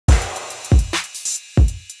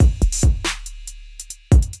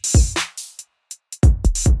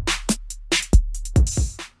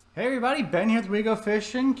Hey everybody, Ben here with We Go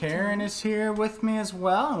Fishing. Karen is here with me as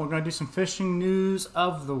well, and we're going to do some fishing news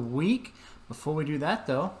of the week. Before we do that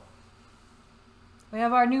though, we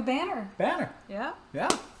have our new banner. Yeah.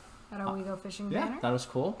 At our We Go Fishing banner. Yeah, that was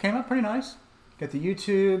cool. Came up pretty nice. Got the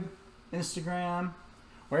YouTube, Instagram.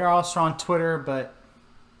 We're also on Twitter, but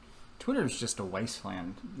Twitter is just a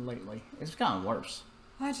wasteland lately. It's gotten worse.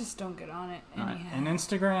 I just don't get on it anyhow. And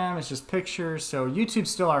Instagram is just pictures, so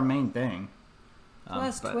YouTube's still our main thing.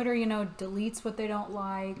 Plus, Twitter, deletes what they don't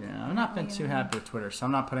like. Yeah, I've not been too happy with Twitter, so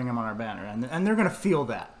I'm not putting them on our banner. And they're going to feel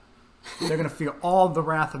that. They're going to feel all the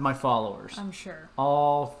wrath of my followers. I'm sure.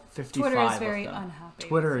 All 55 Twitter is of very them. unhappy.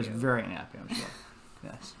 Twitter is very unhappy, I'm sure.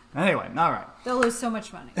 Yes. Anyway, all right. They'll lose so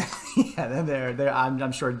much money. Yeah,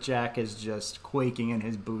 I'm sure Jack is just quaking in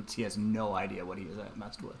his boots. He has no idea what he is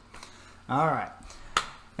messed with. All right.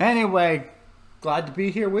 Anyway, glad to be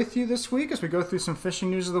here with you this week as we go through some fishing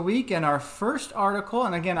news of the week. And our first article,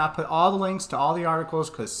 and again, I put all the links to all the articles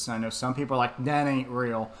because I know some people are like, that ain't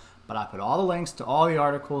real. But I put all the links to all the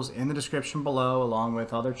articles in the description below, along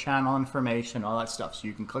with other channel information, all that stuff. So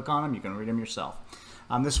you can click on them, you can read them yourself.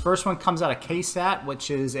 This first one comes out of KSAT, which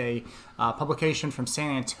is a publication from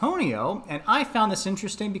San Antonio. And I found this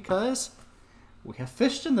interesting because we have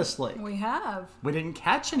fished in this lake. We have. We didn't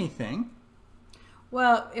catch anything.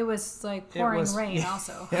 Well, it was like pouring rain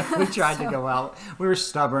also. Yeah, we tried to go out. We were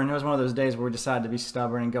stubborn. It was one of those days where we decided to be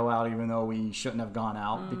stubborn and go out even though we shouldn't have gone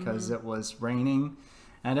out because it was raining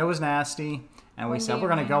and it was nasty. And we said we're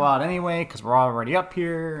going to go out anyway because we're already up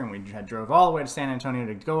here. And we had drove all the way to San Antonio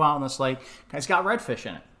to go out on this lake. It's got redfish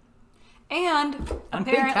in it. And big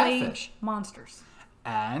apparently catfish. Monsters.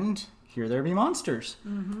 And here there be monsters.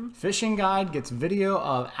 Fishing Guide gets video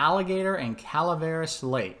of alligator in Calaveras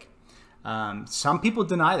Lake. Some people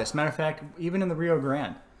deny this. Matter of fact, even in the Rio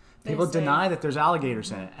Grande, people deny that there's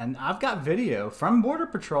alligators in it. And I've got video from Border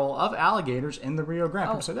Patrol of alligators in the Rio Grande.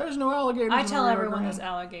 People say, there's no alligators I in the tell Rio everyone Grande. there's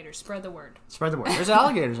alligators. Spread the word. Spread the word. There's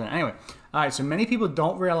alligators in it. Anyway, all right, so many people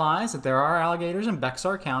don't realize that there are alligators in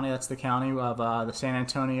Bexar County. That's the county of the San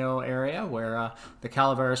Antonio area where the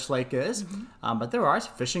Calaveras Lake is. But there are.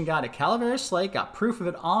 Fishing Guide at Calaveras Lake got proof of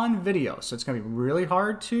it on video. So it's going to be really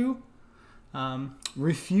hard to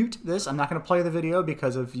refute this. I'm not going to play the video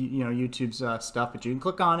because of YouTube's stuff, but you can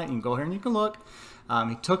click on it. You can go here and you can look.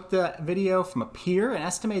 He took the video from a pier and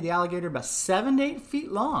estimated the alligator about 7 to 8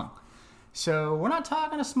 feet long. So we're not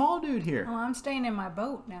talking a small dude here. Well, I'm staying in my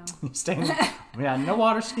boat now. Yeah, no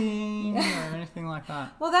water skiing or anything like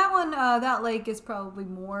that. Well, that one, that lake is probably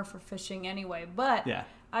more for fishing anyway. But yeah.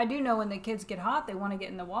 I do know when the kids get hot, they want to get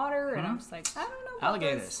in the water, and I'm just like, I don't know about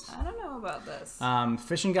alligators. this. I don't know about this.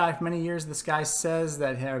 Fishing Guide for many years, this guy says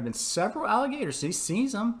that there have been several alligators. He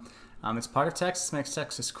sees them. It's part of Texas, makes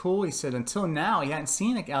Texas cool. He said until now, he hadn't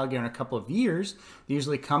seen an alligator in a couple of years. They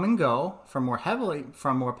usually come and go from more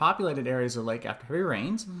populated areas of the lake after heavy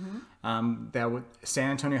rains. San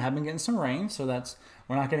Antonio had been getting some rain, so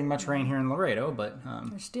we're not getting much rain here in Laredo, but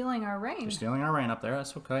they're stealing our rain. They're stealing our rain up there.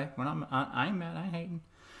 That's okay. I ain't mad. I ain't hating.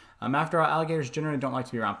 After all, alligators generally don't like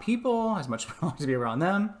to be around people as much as we like to be around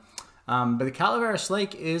them. But the Calaveras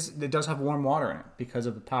Lake it does have warm water in it because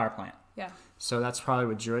of the power plant. Yeah. So that's probably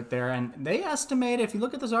what drew it there. And they estimate, if you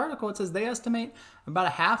look at this article, it says they estimate about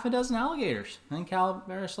a half a dozen alligators in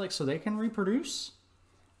Calaveras Lake, so they can reproduce.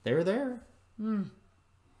 They're there.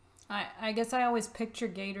 I guess I always picture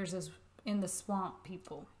gators as in the swamp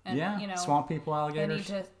people. And, swamp people, alligators.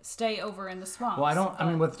 They need to stay over in the swamps. Well, I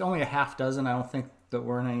mean, with only a half dozen, I don't think that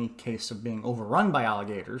we're in any case of being overrun by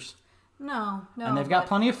alligators. No. And they've got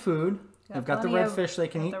plenty of food. They've got the redfish they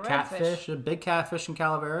can eat, catfish, a big catfish in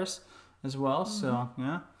Calaveras as well. So,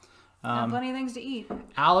 yeah. Plenty of things to eat.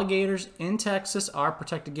 Alligators in Texas are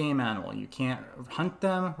protected game animal. You can't hunt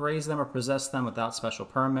them, raise them, or possess them without special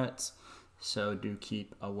permits. So do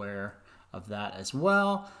keep aware of that as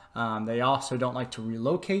well. They also don't like to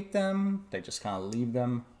relocate them. They just kind of leave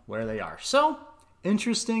them where they are. So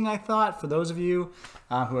interesting, I thought, for those of you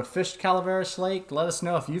who have fished Calaveras Lake. Let us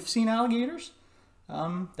know if you've seen alligators.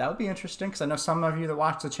 That would be interesting because I know some of you that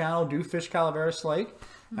watch the channel do fish Calaveras Lake.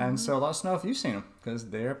 And so let us know if you've seen them because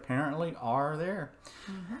they apparently are there.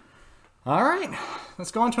 All right,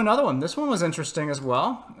 let's go on to another one. This one was interesting as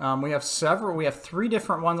well. We have 3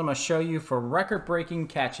 different ones I'm going to show you for record-breaking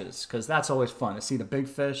catches because that's always fun to see the big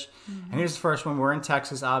fish. And here's the first one. We're in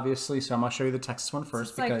Texas, obviously, so I'm going to show you the Texas one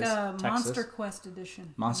first. It's like a Monster Quest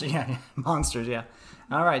edition. Monsters, yeah.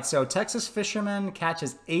 All right, so Texas fisherman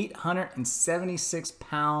catches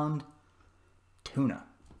 876-pound tuna.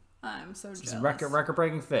 I'm so jealous. It's a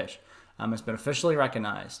record-breaking fish. It's been officially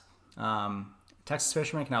recognized. Texas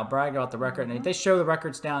fishermen can now brag about the record. And they show the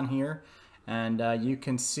records down here. And you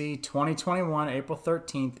can see 2021, April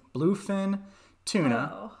 13th, bluefin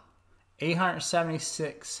tuna, Oh.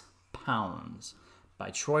 876 pounds by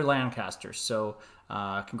Troy Lancaster. So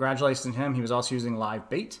congratulations to him. He was also using live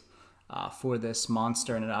bait for this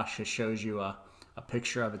monster, and it actually shows you a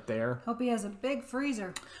picture of it there. Hope he has a big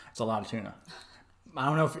freezer. It's a lot of tuna. I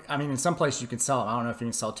don't know if, I mean, in some places you can sell them. I don't know if you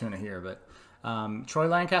can sell tuna here, but Troy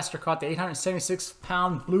Lancaster caught the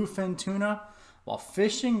 876-pound bluefin tuna while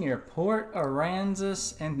fishing near Port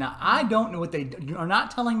Aransas. And now I don't know what you are not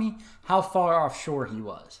telling me how far offshore he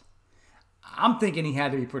was. I'm thinking he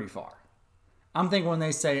had to be pretty far. I'm thinking when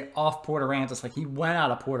they say off Port Aransas, like he went out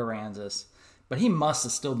of Port Aransas, but he must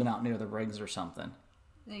have still been out near the rigs or something.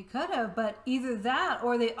 They could have, but either that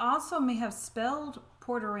or they also may have spelled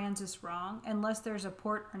Port Aransas wrong, unless there's a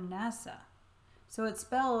Port Arnasa. So it's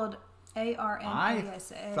spelled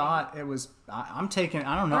Arnasa. I thought it was. I'm taking.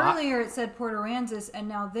 I don't know. Earlier it said Port Aransas, and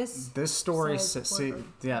now this story says see. Port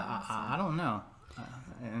Yeah, Arnasa. I don't know.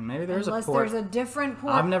 And maybe there's Unless a port. there's a different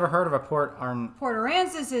port. I've never heard of a port. Port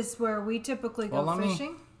Aransas is where we typically go Well,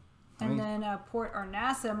 fishing. And then Port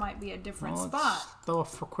Arnasa might be a different spot. Let's throw a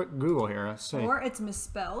quick Google here. Let's see. Or it's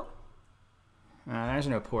misspelled. There's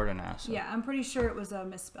no Port Arnasa. Yeah, I'm pretty sure it was a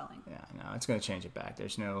misspelling. Yeah, no, it's going to change it back.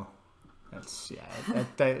 There's no. That's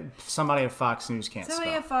somebody at Fox News can't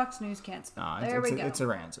Somebody spell. at Fox News can't spell. No, There we go. It's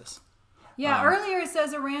Aransas. Yeah, earlier it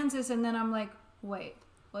says Aransas, and then I'm like, wait,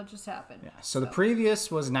 what just happened? Yeah. So the previous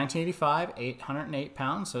was 1985, 808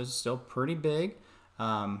 pounds, so it's still pretty big.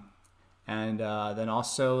 And then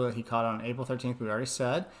also he caught on April 13th. We already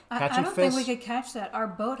said I don't think we could catch that. Our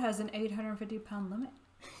boat has an 850-pound limit.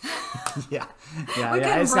 yeah.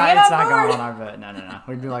 couldn't It's bring not it on going board. on our boat. No.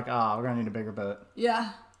 We'd be like, oh, we're gonna need a bigger boat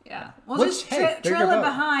Yeah. We'll Which, just hey, bigger trail it boat.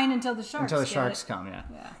 behind until the sharks get it. come. Yeah.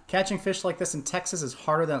 Yeah. Catching fish like this in Texas is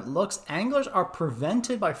harder than it looks. Anglers are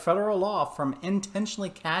prevented by federal law from intentionally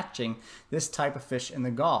catching this type of fish in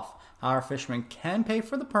the Gulf. However, fishermen can pay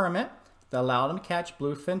for the permit that allowed them to catch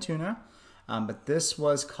bluefin tuna, but this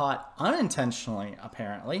was caught unintentionally,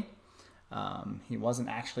 apparently. He wasn't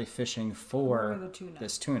actually fishing for the tuna.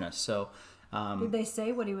 this tuna. So Did they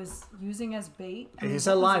say what he was using as bait? I mean, he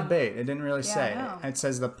said live bait. It didn't really Yeah, say. I know. It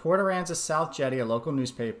says the Port Aransas South Jetty, a local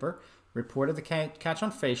newspaper, reported the catch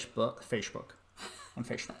on Facebook.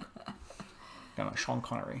 Got my Sean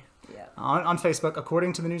Connery. Yeah. On Facebook,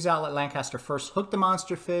 according to the news outlet, Lancaster first hooked the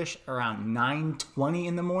monster fish around 9:20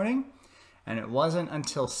 in the morning, and it wasn't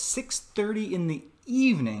until 6:30 in the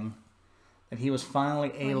evening that he was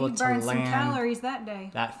finally able He to burned some land calories that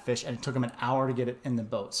day. that fish, and it took him an hour to get it in the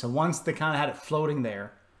boat. So once they kind of had it floating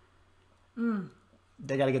there,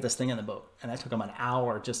 they got to get this thing in the boat, and that took them an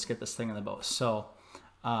hour just to get this thing in the boat. So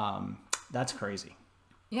that's crazy.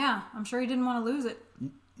 Yeah, I'm sure he didn't want to lose it.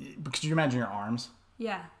 Could you imagine your arms?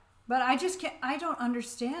 Yeah, but I just can't. I don't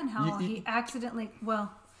understand how he accidentally.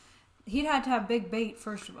 Well, he'd had to have big bait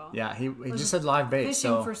first of all. Yeah, he just said live bait. Fishing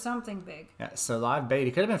So for something big. yeah, so live bait.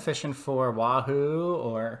 He could have been fishing for wahoo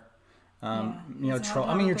or. Yeah, he's troll.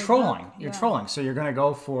 had to I mean, have you're a big trolling. hook. You're Yeah. trolling. So you're gonna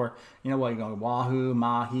go for, you're going wahoo,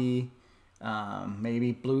 mahi,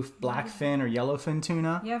 maybe blackfin or yellowfin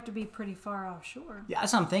tuna. You have to be pretty far offshore. Yeah,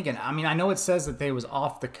 that's what I'm thinking. I mean, I know it says that they was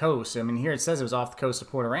off the coast. I mean, here it says it was off the coast of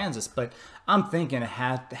Port Aransas, but I'm thinking it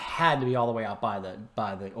had to be all the way out by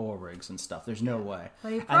the oil rigs and stuff. There's no way.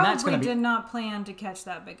 But he And that's probably gonna be did not plan to catch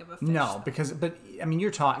that big of a fish. no, but I mean,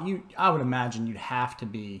 you're talking. I would imagine you'd have to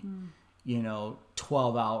be,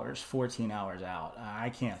 12 hours, 14 hours out. I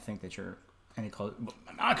can't think that you're any close.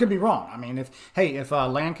 I could be wrong. I mean, if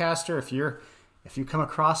Lancaster, if you come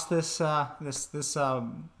across this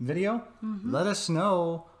video, let us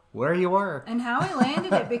know where you were. And how he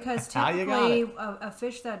landed it, because How you got typically a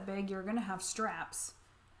fish that big, you're going to have straps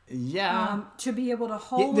Yeah. to be able to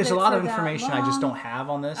hold There's it a lot for of that information I just long. don't have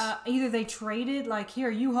on this. Either they traded, like, here,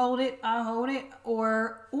 you hold it, I hold it,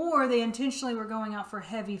 or they intentionally were going out for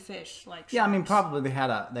heavy fish, like Yeah, I mean, sharks. probably they had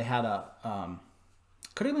a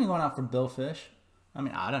could have been going out for billfish. I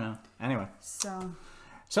mean, I don't know. Anyway,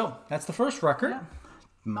 so that's the first record. Yeah.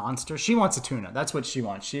 Monster. She wants a tuna. That's what she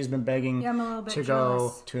wants. She's been begging Yeah, I'm a little bit to go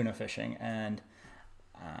jealous. tuna fishing, and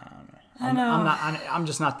I know.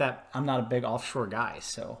 I'm not a big offshore guy,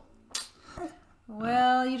 so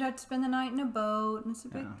Well, you'd have to spend the night in a boat, and it's a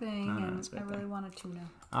big thing, no, and it's a I big really thing. want a tuna.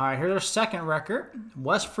 All right, here's our second record.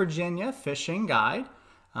 West Virginia fishing guide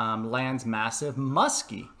lands massive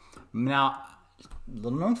muskie. Now,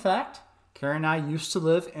 little known fact, Carrie and I used to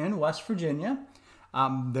live in West Virginia.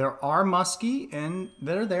 There are muskie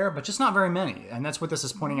that are there, but just not very many. And that's what this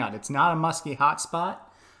is pointing out. It's not a muskie hotspot,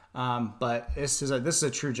 but this is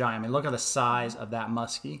a true giant. I mean, look at the size of that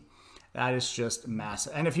muskie. That is just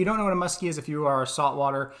massive. And if you don't know what a muskie is, if you are a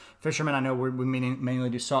saltwater fisherman, I know we mainly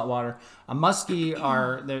do saltwater. A muskie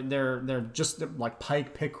are they're just like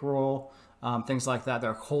pike, pickerel, things like that.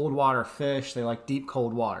 They're cold water fish. They like deep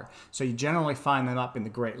cold water. So you generally find them up in the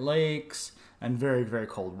Great Lakes and very, very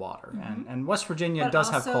cold water. And West Virginia does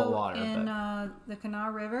have cold water. In the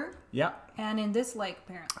Kanawha River. Yep. And in this lake,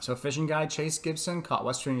 apparently. So fishing guide Chase Gibson caught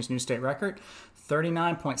West Virginia's new state record.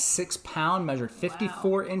 39.6 pound, measured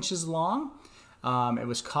 54 inches long. It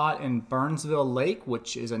was caught in Burnsville Lake,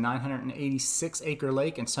 which is a 986 acre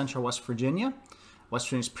lake in central West Virginia. West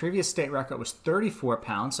Virginia's previous state record was 34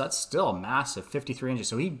 pounds, so that's still massive, 53 inches.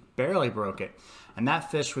 So he barely broke it. And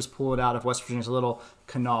that fish was pulled out of West Virginia's little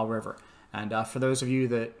Kanawha River. And for those of you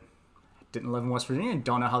that didn't live in West Virginia and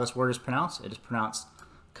don't know how this word is pronounced, it is pronounced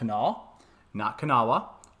Kanawha, not Kanawha.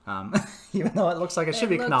 Even though it looks like it should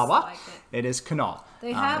be Kanawha, like it is Kanawha.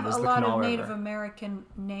 They have a lot of Native American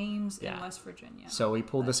names in West Virginia. So we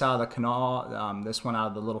pulled this out of the Kanawha, this one out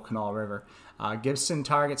of the little Kanawha River. Gibson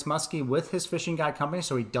targets muskie with his fishing guide company,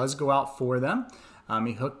 so he does go out for them.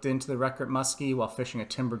 He hooked into the record muskie while fishing a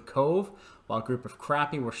timbered cove, while a group of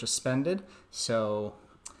crappie were suspended. So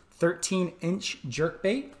 13-inch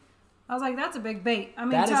jerkbait. I was like, that's a big bait. I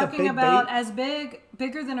mean, talking about bait. As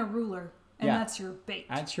bigger than a ruler. And that's your bait.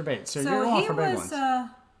 That's your bait. So you're going for big ones.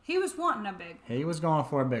 He was wanting a big. He was going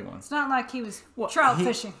for a big one. It's not like he was trout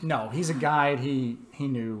fishing. No, he's a guide. He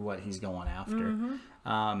knew what he's going after.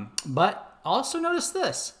 But also notice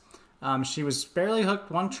this. She was barely hooked,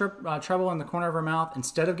 one treble in the corner of her mouth.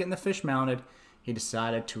 Instead of getting the fish mounted, he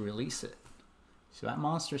decided to release it. So that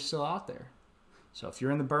monster's still out there. So if you're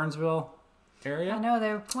in the Burnsville area. I know,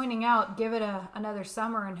 they were pointing out, give it another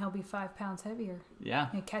summer and he'll be 5 pounds heavier. Yeah.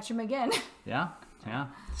 And catch him again. Yeah.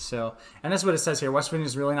 So, and that's what it says here. West Virginia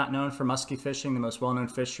is really not known for muskie fishing. The most well-known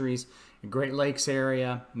fisheries, the Great Lakes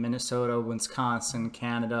area, Minnesota, Wisconsin,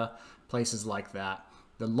 Canada, places like that.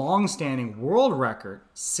 The long-standing world record,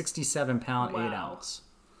 67-pound, 8-ounce.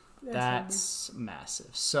 That's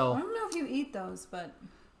massive. So I don't know if you eat those, but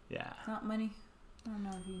yeah, not many. I don't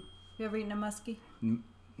know if you ever eaten a muskie?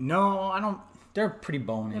 No, I don't. They're pretty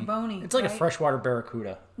bony. They're bony. It's like a freshwater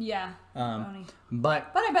barracuda. Yeah, bony.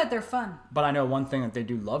 But I bet they're fun. But I know one thing that they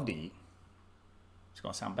do love to eat. It's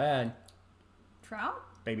gonna sound bad. Trout?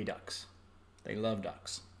 Baby ducks. They love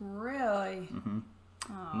ducks. Really?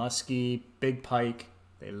 Muskie, big pike.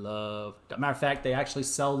 They love. Matter of fact, they actually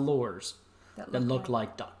sell lures that look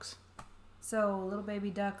like ducks. So little baby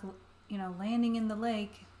duck, landing in the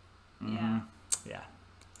lake. Yeah.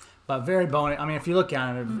 But very bony. I mean, if you look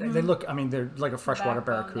at them, they look. I mean, they're like a freshwater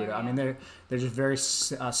barracuda. There, I mean, they're just very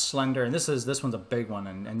slender. And this one's a big one,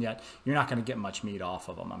 and yet you're not going to get much meat off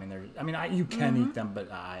of them. I mean, you can eat them, but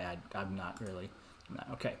I'm not really.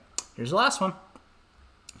 Okay, here's the last one.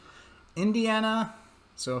 Indiana.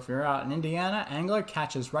 So if you're out in Indiana, angler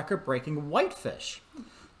catches record-breaking whitefish.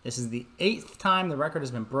 This is the 8th time the record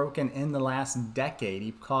has been broken in the last decade.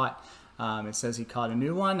 He caught. It says he caught a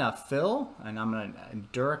new one, Phil, and I'm going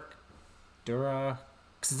to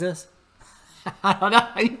Duraxis. I don't know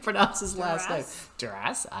how you pronounce his last name.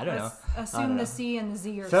 Duras? I don't know. Assume the C and the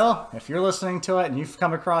Z or Phil, something. if you're listening to it and you've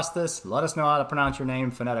come across this, let us know how to pronounce your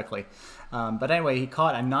name phonetically. But anyway, he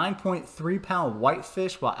caught a 9.3-pound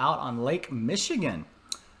whitefish while out on Lake Michigan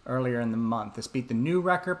earlier in the month. This beat the new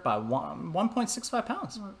record by 1.65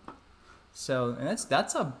 pounds. So, and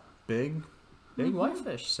that's a big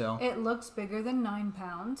whitefish. So it looks bigger than 9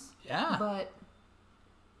 pounds. Yeah.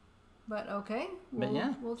 But okay,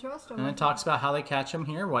 we'll trust them. And it talks about how they catch them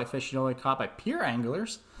here. Whitefish are only caught by pier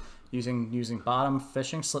anglers using bottom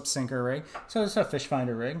fishing, slip sinker rig. So it's a fish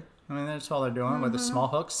finder rig. I mean, that's all they're doing with a small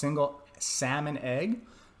hook, single salmon egg,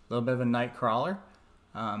 a little bit of a night crawler.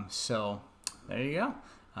 So there you go.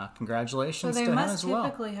 Congratulations to him as well. So they must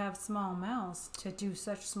typically have small mouths to do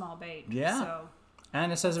such small bait. Yeah. So.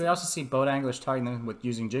 And it says we also see boat anglers targeting them with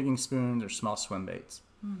using jigging spoons or small swim baits.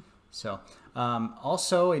 So,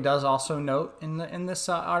 also, he does also note in this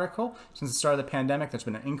article, since the start of the pandemic, there's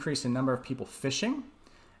been an increase in number of people fishing.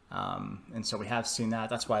 And so we have seen that.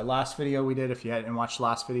 That's why last video we did, if you hadn't watched the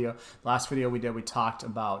last video we talked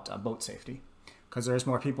about boat safety. Because there's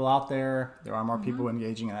more people out there. There are more people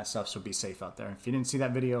engaging in that stuff, so be safe out there. If you didn't see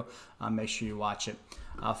that video, make sure you watch it.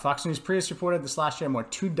 Fox News Prius reported this last year more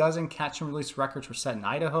 24 catch and release records were set in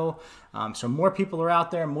Idaho. So more people are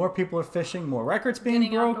out there, more people are fishing, more records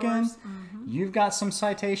being broken. You've got some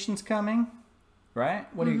citations coming,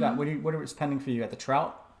 right? What do you got? What is pending for you? At the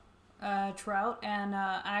trout? Trout, and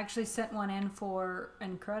I actually sent one in for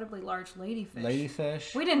incredibly large ladyfish.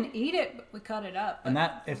 Ladyfish. We didn't eat it, but we cut it up. And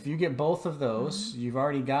that, if you get both of those, you've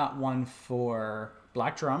already got one for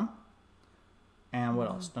black drum. And what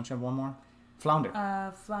else? Don't you have one more? Flounder.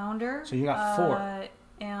 Flounder. So you got 4.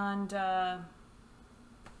 And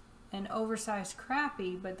an oversized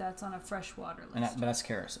crappie, but that's on a freshwater list. But that's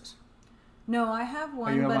Charis's. No, I have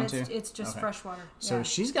one, you have but one it's just Okay. freshwater. So Yeah.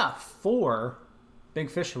 she's got 4 big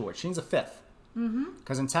fish awards. She needs a 5th.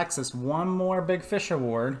 Because in Texas, one more big fish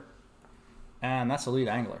award, and that's elite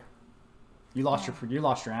angler. You lost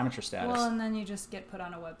your amateur status. Well, and then you just get put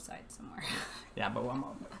on a website somewhere. Yeah, but I'm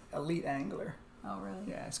an elite angler. Oh, really?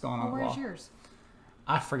 Yeah, it's going Well, on the where's wall. yours?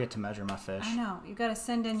 I forget to measure my fish. I know. You got to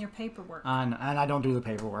send in your paperwork. And I don't do the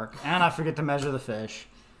paperwork, and I forget to measure the fish.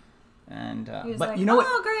 And He was but like, you know what?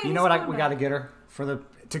 "Oh, great, You know he's what? going We got to back." get her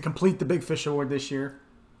to complete the big fish award this year.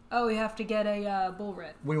 Oh, you have to get a bull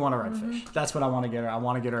red. We want a redfish. That's what I want to get her. I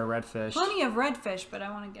want to get her a redfish. Plenty of redfish, but I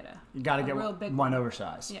want to get a. You got to a get real big one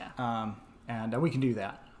oversized. Yeah. And we can do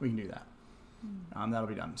that. We can do that. That'll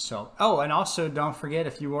be done. So, oh, and also don't forget,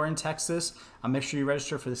 if you are in Texas, make sure you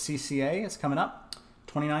register for the CCA. It's coming up.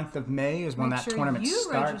 29th of May is when Make that sure tournament you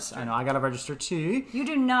starts. register. I know I got to register too. You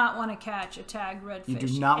do not want to catch a tagged redfish. You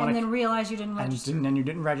do not and wanna- then realize you didn't And register. you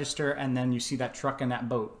didn't register, and then you see that truck in that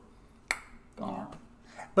boat. Gone.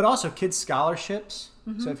 Yeah. But also kids scholarships.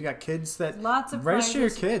 So if you got kids that Lots of register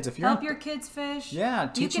prizes. your kids. If you're Help your kids fish. Yeah, You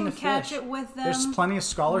teaching can to catch fish. it with them. There's plenty of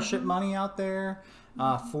scholarship money out there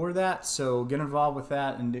for that, so get involved with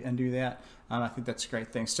that and do that. I think that's a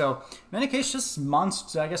great thing. So, in any case, just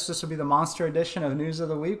monster. I guess this will be the monster edition of News of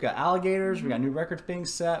the Week. We got alligators. We got new records being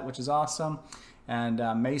set, which is awesome, and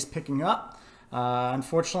May's picking up.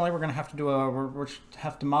 Unfortunately, we're gonna have to we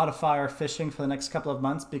have to modify our fishing for the next couple of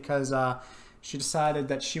months because she decided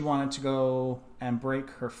that she wanted to go and break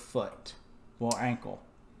her foot, well, ankle.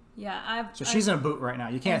 Yeah, So she's in a boot right now.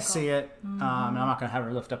 You can't Ankle. see it. And I'm not going to have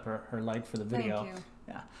her lift up her leg for the video. Thank you.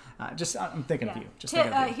 Yeah. I'm thinking of you. Just Tip,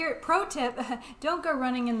 thinking of you. here, pro tip: don't go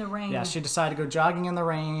running in the rain. Yeah, she decided to go jogging in the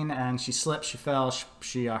rain, and she slipped, she fell,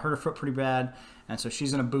 she hurt her foot pretty bad, and so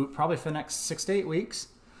she's in a boot probably for the next 6 to 8 weeks.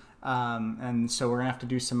 And so we're going to have to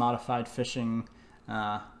do some modified fishing.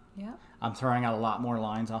 Yeah. I'm throwing out a lot more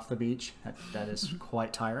lines off the beach. That is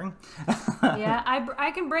quite tiring. Yeah,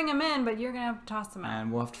 I can bring them in, but you're gonna have to toss them out.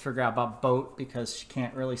 And we'll have to figure out about boat because she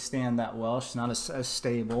can't really stand that well. She's not as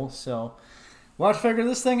stable. So we'll have to figure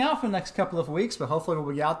this thing out for the next couple of weeks. But hopefully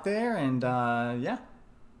we'll be out there. And yeah.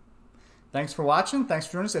 Thanks for watching. Thanks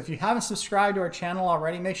for joining us. If you haven't subscribed to our channel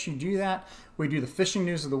already, make sure you do that. We do the fishing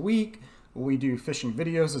news of the week. We do fishing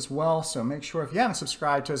videos as well. So make sure if you haven't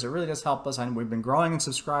subscribed to us, it really does help us. And we've been growing in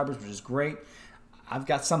subscribers, which is great. I've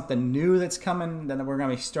got something new that's coming that we're going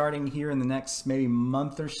to be starting here in the next maybe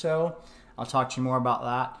month or so. I'll talk to you more about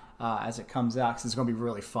that as it comes out because it's going to be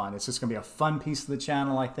really fun. It's just going to be a fun piece of the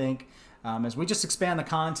channel, I think, as we just expand the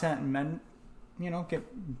content and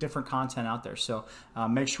get different content out there. So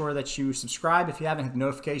make sure that you subscribe if you haven't. Hit the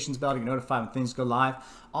notifications bell to get notified when things go live.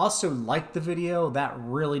 Also, like the video. That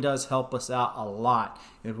really does help us out a lot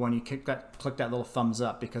when you click that little thumbs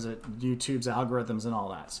up because of YouTube's algorithms and all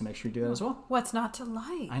that. So make sure you do that as well. What's not to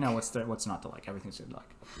like? I know what's not to like. Everything's to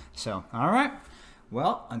like. So, all right.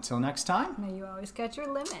 Well, until next time, May you always catch your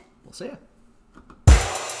limit. we'll see you.